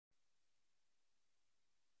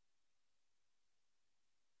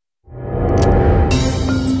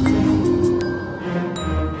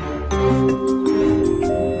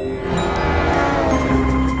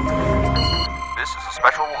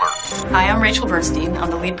Rachel Bernstein. I'm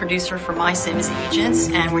the lead producer for mysims Agents,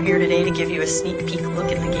 and we're here today to give you a sneak peek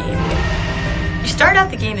look at the game. You start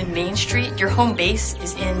out the game in Main Street. Your home base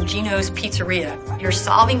is in Gino's Pizzeria. You're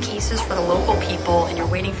solving cases for the local people, and you're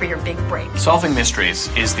waiting for your big break. Solving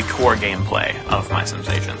mysteries is the core gameplay of mysims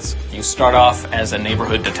Agents. You start off as a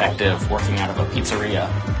neighborhood detective working out of a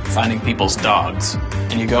pizzeria, finding people's dogs,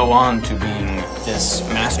 and you go on to being this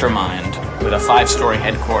mastermind with a 5-story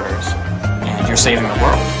headquarters, and you're saving the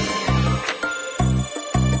world.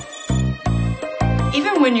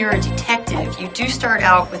 Even when you're a detective, you do start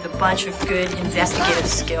out with a bunch of good investigative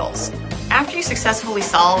skills. After you successfully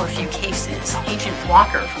solve a few cases, Agent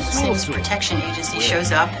Walker from the Sims Protection Agency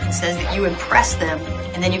shows up and says that you impress them,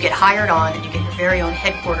 and then you get hired on and you get your very own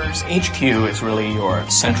headquarters. HQ is really your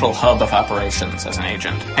central hub of operations as an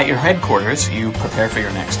agent. At your headquarters, you prepare for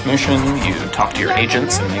your next mission, you talk to your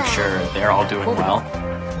agents and make sure they're all doing well.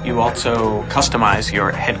 You also customize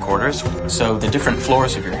your headquarters, so the different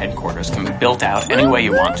floors of your headquarters can be built out any way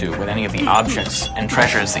you want to with any of the objects and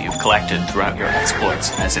treasures that you've collected throughout your exploits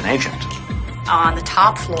as an agent. On the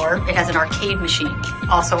top floor, it has an arcade machine.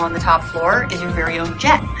 Also on the top floor is your very own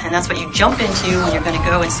jet, and that's what you jump into when you're going to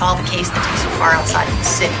go and solve a case that takes you far outside of the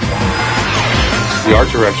city. The art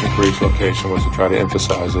direction for each location was to try to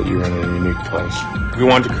emphasize that you're in a unique place. We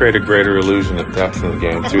wanted to create a greater illusion of depth in the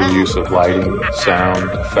game through the use of lighting, sound,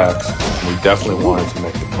 effects. We definitely wanted to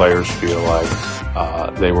make the players feel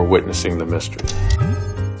like they were witnessing the mystery.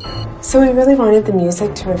 So we really wanted the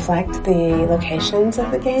music to reflect the locations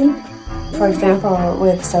of the game. For example,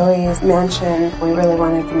 with Zoe's mansion, we really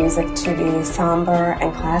wanted the music to be somber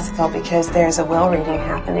and classical because there's a will reading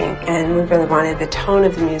happening, and we really wanted the tone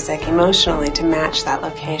of the music emotionally to match that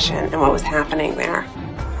location and what was happening there.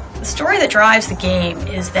 The story that drives the game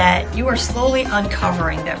is that you are slowly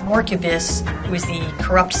uncovering that Morcubus, who is the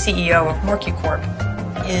corrupt CEO of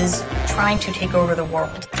MorcuCorp, is trying to take over the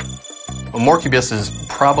world. Well, Morcubus is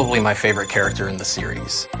probably my favorite character in the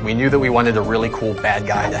series. We knew that we wanted a really cool bad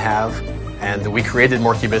guy to have, and we created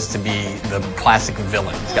Morcubus to be the classic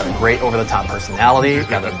villain. He's got a great over-the-top personality, he's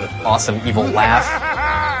got an awesome evil laugh,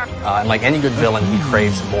 and like any good villain, he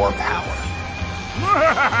craves more power.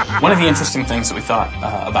 One of the interesting things that we thought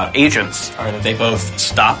about agents are that they both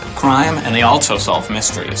stop crime and they also solve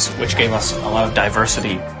mysteries, which gave us a lot of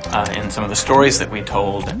diversity in some of the stories that we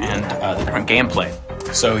told and the different gameplay.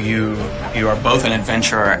 So you are both an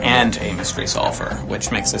adventurer and a mystery solver,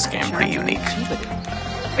 which makes this game pretty unique.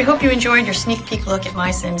 We hope you enjoyed your sneak peek look at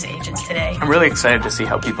mysims Agents today. I'm really excited to see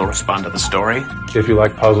how people respond to the story. If you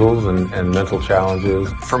like puzzles and mental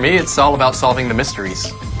challenges, For me, it's all about solving the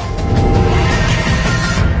mysteries.